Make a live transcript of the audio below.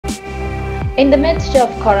In the midst of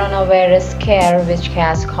coronavirus scare, which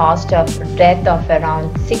has caused a death of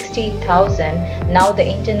around 60,000, now the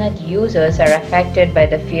internet users are affected by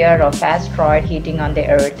the fear of asteroid hitting on the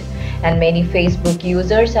Earth. And many Facebook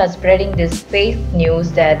users are spreading this fake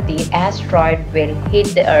news that the asteroid will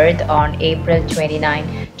hit the Earth on April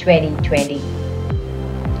 29, 2020.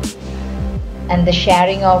 And the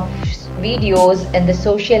sharing of videos in the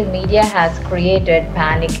social media has created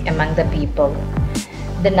panic among the people.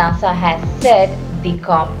 The NASA has said the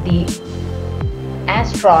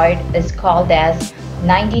asteroid is called as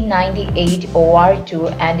 1998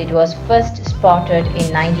 OR2 and it was first spotted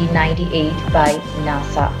in 1998 by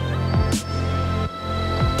NASA.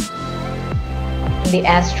 The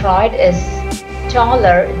asteroid is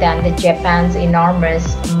taller than the Japan's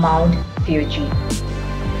enormous Mount Fuji.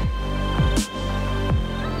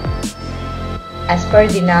 As per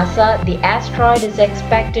the NASA, the asteroid is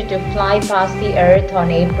expected to fly past the Earth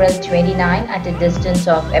on April 29 at a distance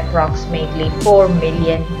of approximately 4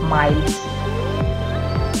 million miles,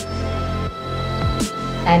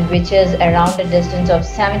 and which is around a distance of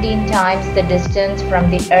 17 times the distance from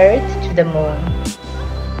the Earth to the Moon.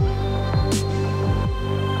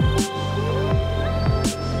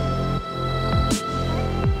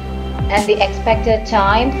 And the expected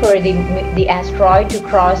time for the asteroid to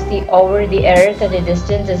cross over the Earth at a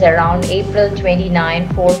distance is around April 29,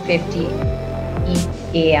 4:50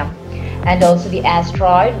 AM. And also the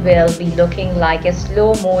asteroid will be looking like a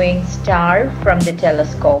slow-moving star from the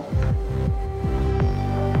telescope.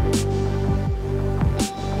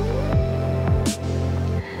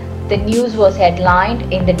 The news was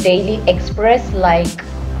headlined in the Daily Express like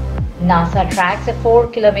NASA tracks a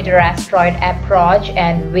 4-kilometer asteroid approach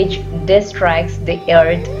and which distracts the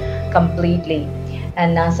Earth completely.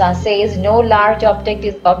 And NASA says no large object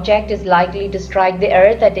is likely to strike the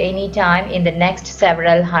Earth at any time in the next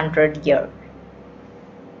several hundred years.